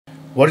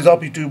What is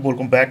up, YouTube?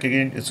 Welcome back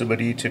again. It's your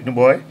buddy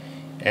Technoboy,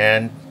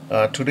 and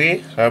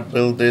today I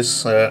built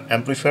this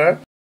amplifier.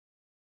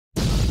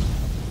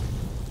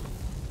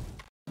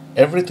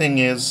 Everything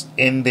is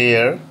in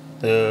there: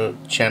 the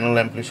channel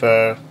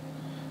amplifier,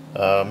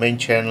 main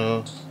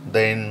channels,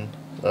 then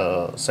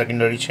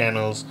secondary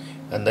channels,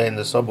 and then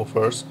the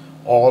subwoofers.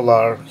 All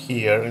are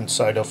here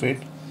inside of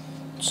it.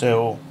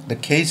 So the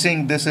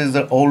casing, this is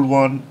the old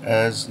one,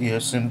 as you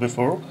have seen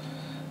before.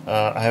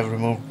 I have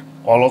removed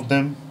all of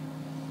them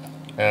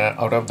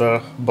out of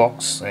the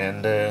box,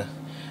 and there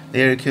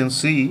you can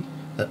see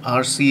the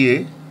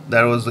RCA.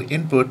 That was the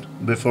input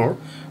before,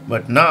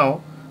 but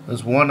now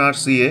this one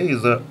RCA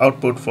is the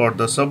output for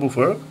the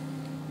subwoofer.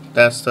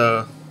 That's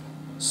the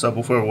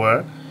subwoofer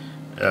wire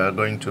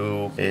going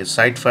to a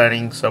side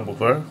firing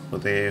subwoofer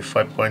with a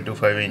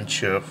 5.25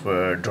 inch of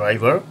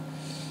driver.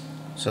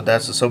 So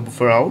that's the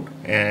subwoofer out,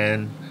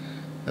 and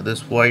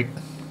this white,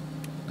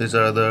 these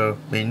are the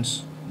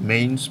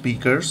main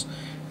speakers,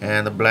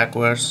 and the black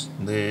wires,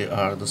 they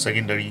are the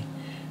secondary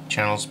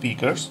channel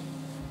speakers.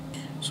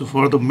 So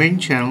for the main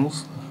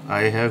channels,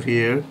 I have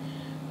here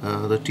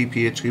the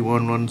TPA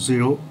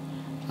 3110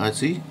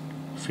 IC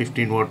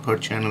 15 watt per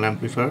channel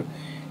amplifier,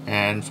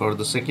 and for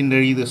the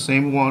secondary the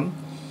same one,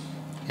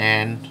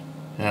 and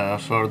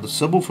for the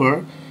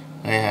subwoofer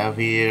I have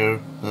here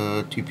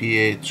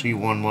TPA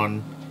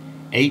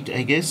 3118,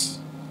 I guess,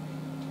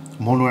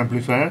 mono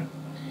amplifier.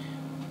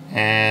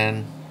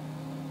 And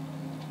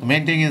the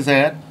main thing is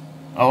that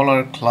all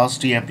are class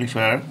D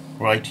amplifier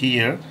right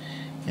here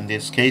in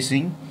this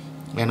casing,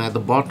 and at the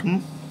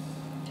bottom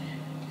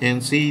you can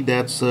see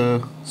that's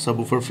a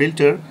subwoofer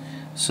filter.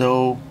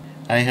 So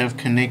I have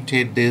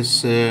connected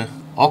this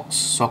aux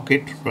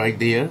socket right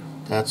there.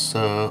 That's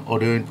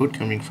audio input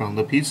coming from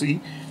the PC,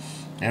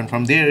 and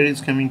from there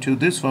it's coming to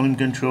this volume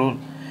control,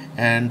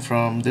 and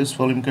from this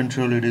volume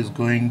control it is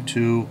going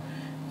to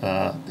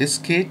this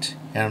kit,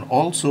 and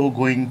also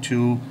going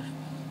to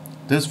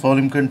this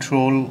volume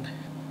control,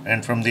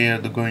 and from there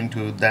they're going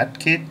to that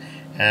kit,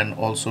 and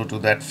also to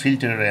that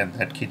filter and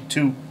that kit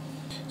too.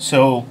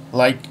 So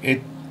like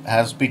it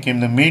has become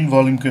the main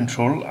volume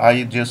control,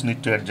 I just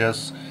need to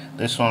adjust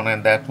this one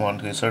and that one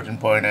to a certain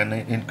point and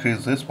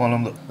increase this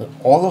volume.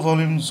 All the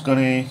volumes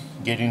gonna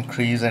get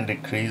increased and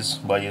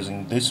decreased by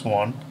using this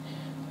one,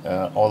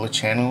 all the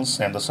channels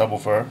and the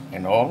subwoofer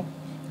and all.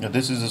 Now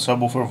this is the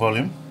subwoofer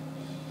volume,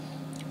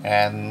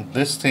 and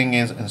this thing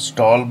is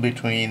installed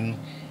between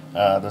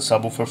the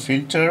subwoofer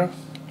filter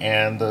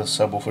and the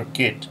subwoofer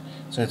kit.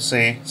 So it's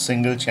a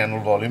single channel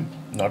volume,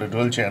 not a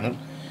dual channel.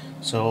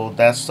 So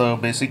that's the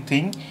basic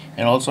thing.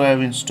 And also I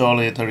have installed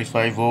a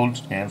 35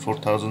 volt and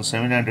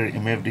 4700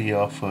 mfd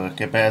of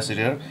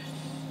capacitor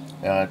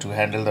to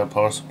handle the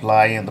power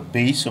supply and the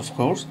base, of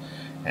course.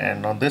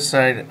 And on this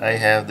side I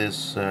have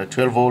this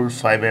 12 volt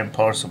 5 amp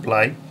power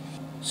supply.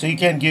 So you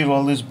can give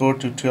all this board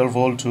to 12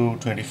 volt to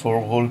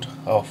 24 volt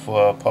of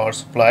power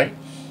supply,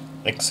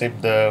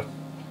 except the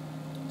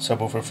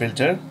subwoofer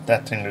filter.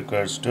 That thing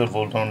requires 12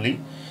 volt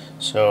only.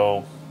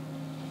 So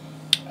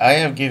I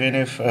have given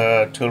a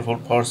 12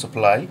 volt power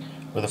supply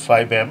with a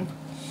 5 amp,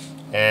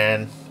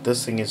 and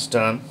this thing is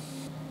done.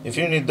 If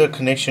you need the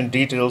connection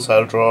details,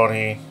 I'll draw on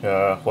a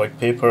white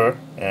paper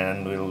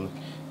and we'll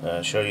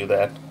show you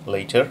that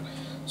later.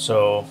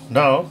 So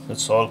now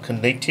it's all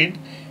connected,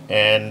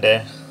 and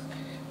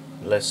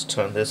let's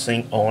turn this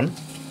thing on.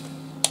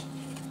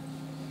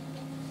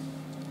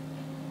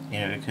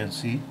 Here you can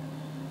see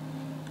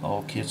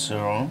all kits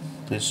are on.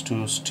 These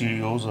two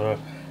stereos are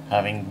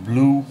having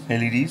blue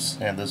LEDs,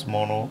 and this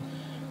mono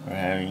are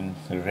having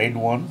the red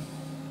one,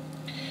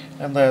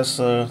 and there's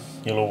a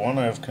yellow one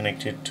I have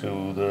connected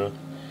to the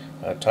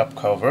top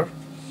cover.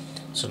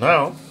 So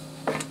now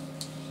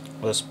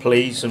let's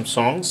play some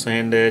songs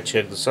and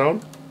check the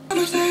sound.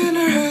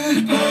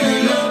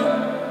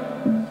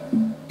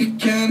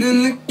 Again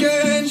and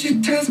again she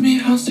tells me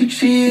how sick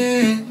she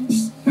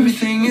is.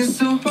 Everything is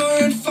so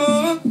hard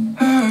for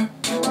her.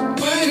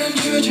 Why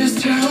don't you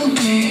just tell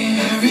me?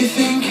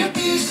 Everything can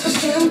be so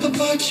simple,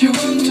 but you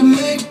want to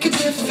make it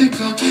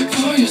difficult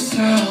for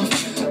yourself,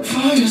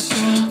 for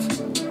yourself,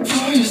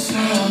 for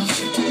yourself,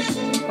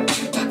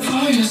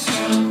 for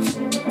yourself,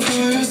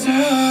 for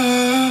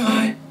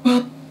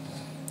yourself.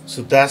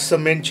 So that's the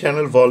main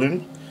channel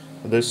volume.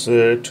 This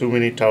 2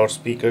 mini tower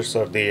speakers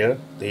are there.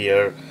 They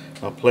are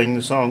playing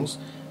the songs.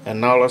 And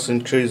now let's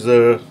increase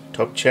the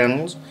top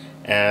channels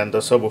and the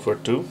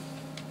subwoofer too.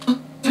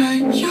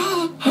 Take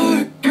your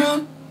heart,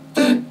 count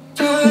the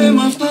time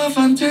of love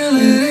until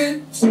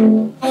it is.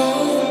 Your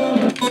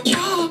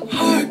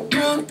heart,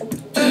 count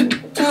the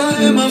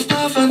time of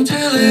love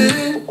until it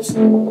is.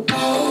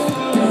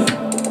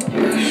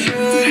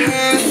 Should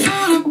have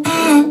thought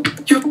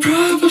about your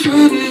problems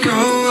wouldn't go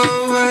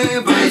away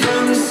by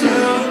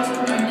themselves.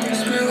 I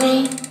guess we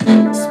will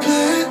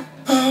split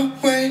our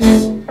ways.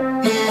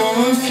 No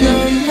more of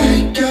your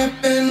makeup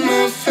in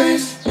my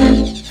face.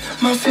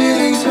 My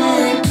feelings are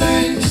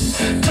replaced.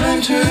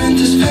 Time to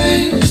enter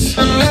space.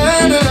 Na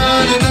na na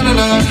na na na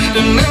na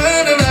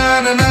na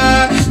na na na.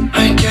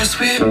 I guess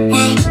we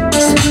will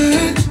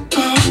split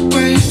our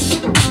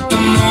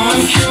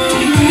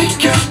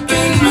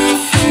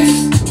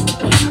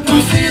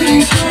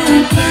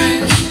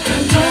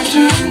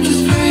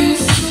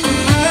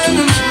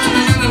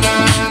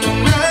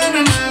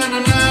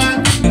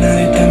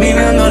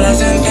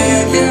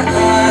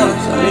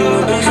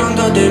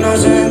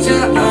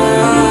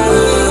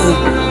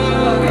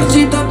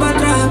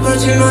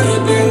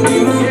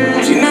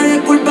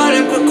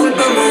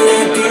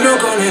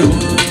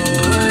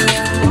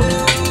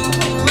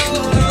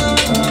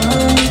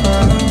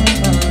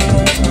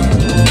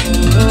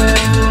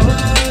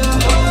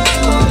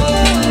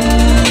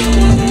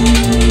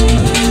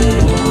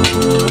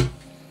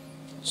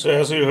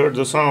heard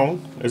the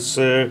sound. It's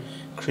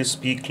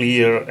crispy,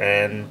 clear,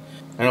 and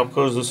of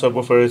course the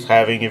subwoofer is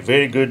having a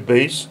very good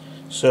bass.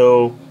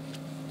 So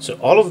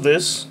all of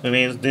this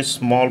in this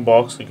small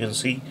box, you can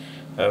see,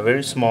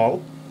 very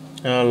small,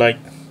 like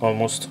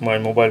almost my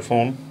mobile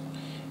phone,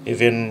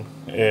 even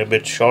a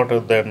bit shorter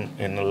than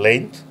in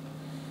length.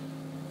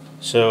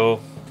 So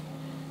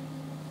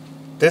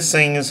this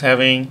thing is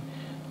having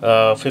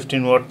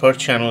 15 watt per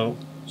channel,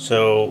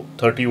 so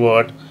 30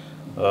 watt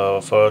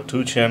for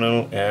two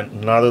channel and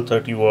another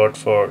 30 watt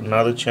for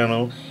another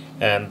channel,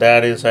 and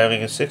that is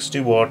having a 60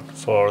 watt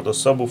for the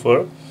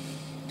subwoofer.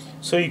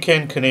 So you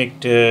can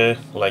connect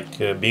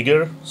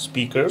bigger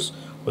speakers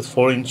with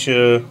 4-inch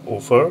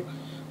woofer,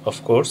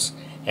 of course,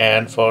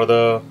 and for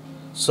the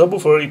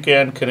subwoofer you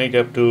can connect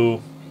up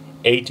to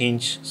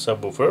 8-inch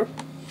subwoofer.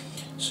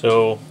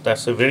 So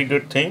that's a very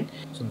good thing.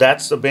 So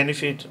that's the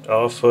benefit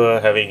of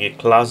having a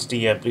Class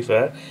D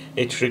amplifier.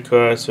 It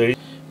requires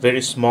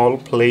very small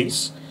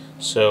place.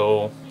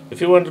 So if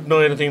you want to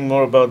know anything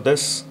more about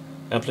this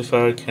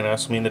amplifier, you can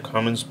ask me in the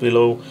comments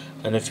below,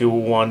 and if you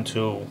want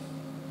to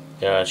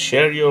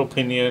share your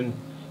opinion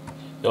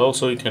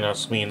also, you can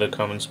ask me in the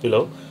comments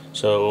below.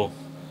 So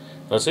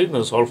that's it.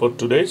 That's all for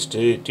today.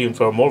 Stay tuned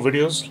for more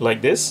videos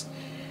like this.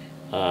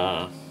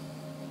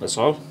 That's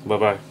all. Bye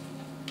bye.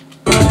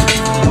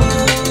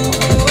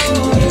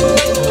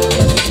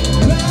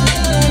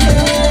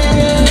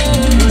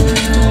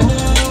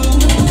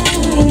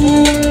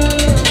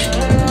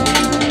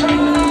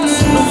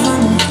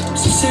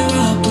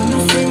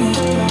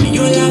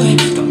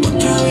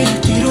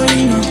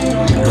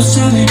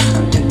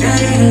 Antes de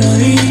ayer lo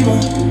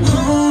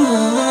dimos.